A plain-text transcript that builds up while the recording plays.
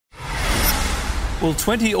Well,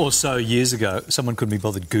 20 or so years ago, someone couldn't be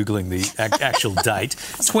bothered Googling the actual date,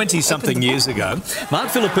 20-something years ago, Mark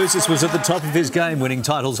Philippoussis was at the top of his game, winning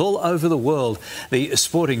titles all over the world. The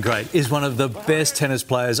sporting great is one of the best tennis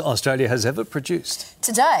players Australia has ever produced.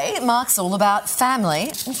 Today, Mark's all about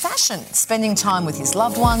family and fashion, spending time with his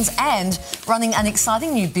loved ones and running an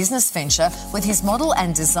exciting new business venture with his model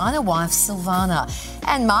and designer wife, Silvana.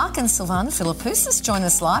 And Mark and Silvana Philippoussis join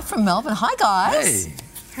us live from Melbourne. Hi, guys. Hey.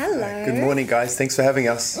 Hello. Good morning, guys. Thanks for having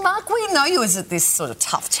us. Mark, we know you as this sort of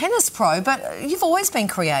tough tennis pro, but you've always been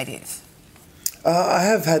creative. I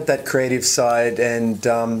have had that creative side and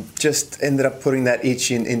just ended up putting that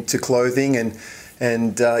itch into clothing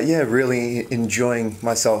and really enjoying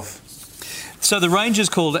myself. So the range is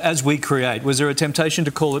called As We Create. Was there a temptation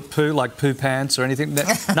to call it poo, like poo pants or anything?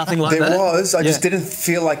 Nothing like that? There was. I just didn't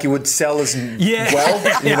feel like it would sell as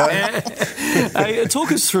well, you know. Hey,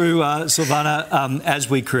 talk us through, Silvana, As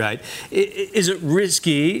We Create. Is it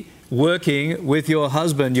risky working with your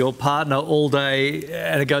husband, your partner, all day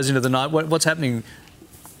and it goes into the night? What's happening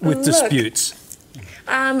with disputes?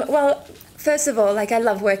 Well, first of all, I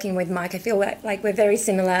love working with Mike. I feel like we're very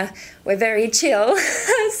similar. We're very chill,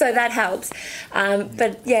 so that helps.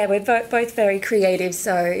 But yeah, we're both very creative,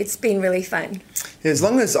 so it's been really fun. Yeah, as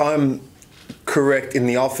long as I'm correct in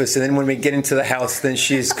the office, and then when we get into the house, then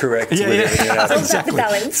she's correct. Exactly.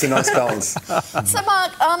 It's a nice balance. So,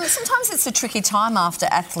 Mark, sometimes it's a tricky time after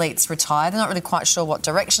athletes retire. They're not really quite sure what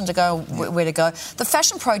direction to go, where to go. The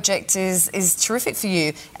fashion project is terrific for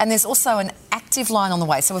you, and there's also an active line on the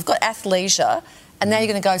way. So we've got athleisure, and now you're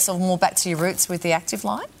going to go sort of more back to your roots with the active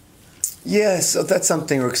line? Yes, so that's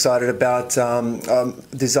something we're excited about,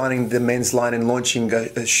 designing the men's line and launching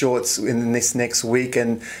shorts in this next week.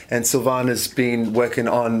 And Silvana's been working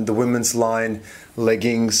on the women's line,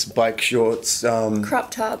 leggings, bike shorts.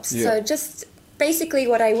 Crop tops. Yeah. So just basically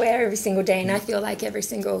what I wear every single day. And I feel like every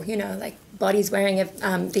single, body's wearing it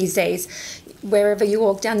these days. Wherever you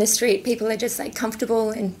walk down the street, people are just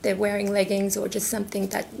comfortable and they're wearing leggings or just something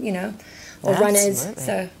that, or runners.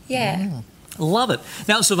 So, yeah. Love it.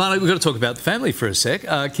 Now, Silvana, we've got to talk about the family for a sec.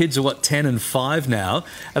 Kids are, 10 and 5 now.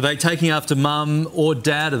 Are they taking after mum or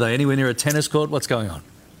dad? Are they anywhere near a tennis court? What's going on?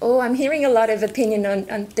 Oh, I'm hearing a lot of opinion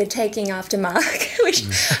on they're taking after Mark, which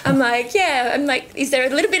I'm like, is there a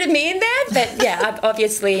little bit of me in there? But yeah,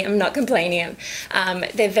 obviously I'm not complaining.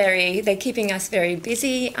 They're keeping us very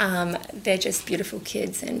busy. They're just beautiful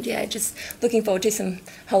kids and just looking forward to some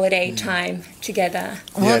holiday time together.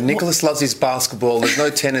 Yeah, Nicholas loves his basketball. There's no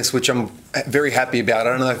tennis, which I'm very happy about.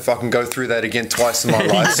 I don't know if I can go through that again twice in my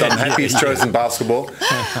life, so I'm happy he's chosen basketball.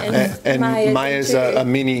 And Maya's a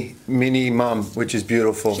mini mum, which is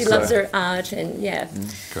beautiful. She loves her art and,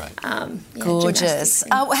 great. Gorgeous.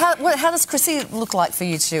 How does Chrissy look like for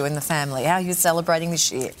you two in the family? How are you celebrating this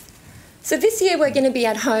year? So this year we're going to be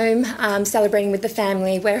at home celebrating with the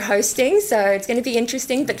family. We're hosting, so it's going to be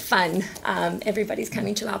interesting but fun. Everybody's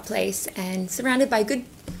coming to our place and surrounded by good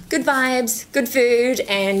vibes, good food,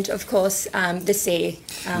 and of course the sea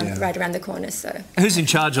right around the corner. So who's in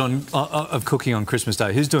charge of cooking on Christmas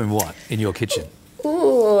Day? Who's doing what in your kitchen?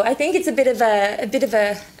 Ooh, I think it's a bit of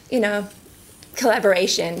a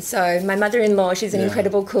collaboration. So my mother-in-law, she's an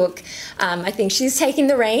incredible cook. I think she's taking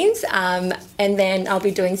the reins, and then I'll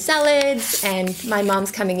be doing salads, and my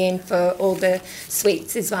mum's coming in for all the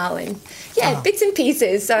sweets as well, and bits and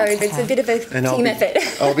pieces. So it's a bit of a team effort.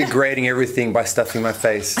 I'll be grading everything by stuffing my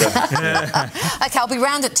face. So. Okay, I'll be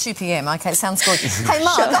round at 2 p.m. Okay, sounds good. Hey,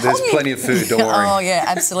 Mark, there's plenty of food. Don't worry. Oh yeah,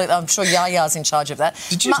 absolutely. I'm sure Yaya's in charge of that.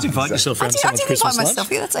 Did you just invite yourself around someone's Christmas lunch? I did invite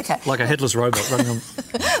myself. Yeah, that's okay. Like a headless robot running on.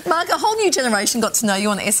 Mark, a whole new generation got to know you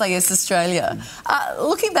on SAS Australia.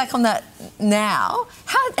 Looking back on that now,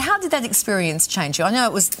 how did that experience change you? I know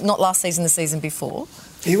it was not last season, the season before.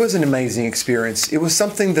 It was an amazing experience. It was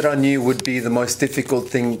something that I knew would be the most difficult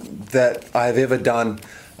thing that I've ever done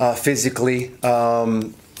physically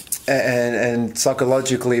and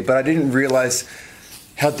psychologically, but I didn't realise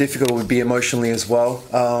how difficult it would be emotionally as well.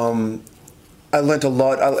 I learnt a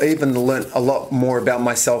lot. I even learnt a lot more about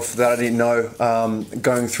myself that I didn't know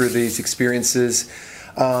going through these experiences.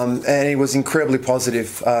 And it was incredibly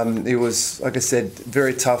positive. It was, like I said,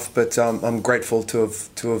 very tough, but I'm grateful to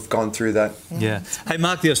have gone through that. Yeah. Hey,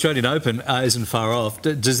 Mark, the Australian Open isn't far off.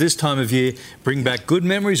 Does this time of year bring back good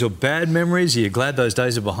memories or bad memories? Are you glad those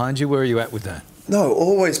days are behind you? Where are you at with that? No,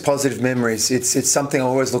 always positive memories. It's something I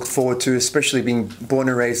always look forward to, especially being born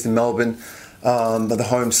and raised in Melbourne, the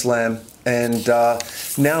home slam. And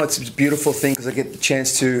now it's a beautiful thing because I get the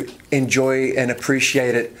chance to enjoy and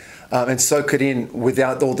appreciate it and soak it in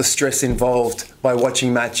without all the stress involved by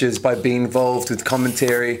watching matches, by being involved with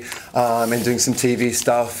commentary and doing some TV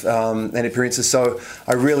stuff and appearances. So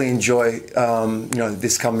I really enjoy,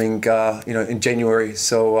 this coming, in January.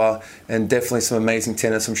 So, and definitely some amazing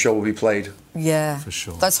tennis I'm sure will be played. Yeah. For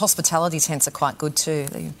sure. Those hospitality tents are quite good too.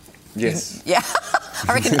 Yes. Yeah.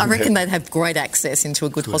 I reckon they'd have great access into a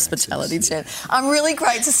good hospitality tent. Really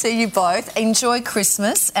great to see you both. Enjoy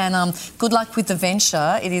Christmas and good luck with the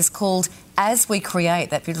venture. It is called As We Create,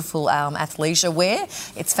 that beautiful athleisure wear.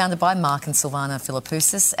 It's founded by Mark and Silvana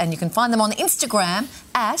Philippoussis, and you can find them on Instagram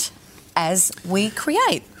at As We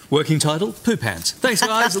Create. Working title, Poo Pants. Thanks,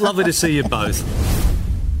 guys. Lovely to see you both.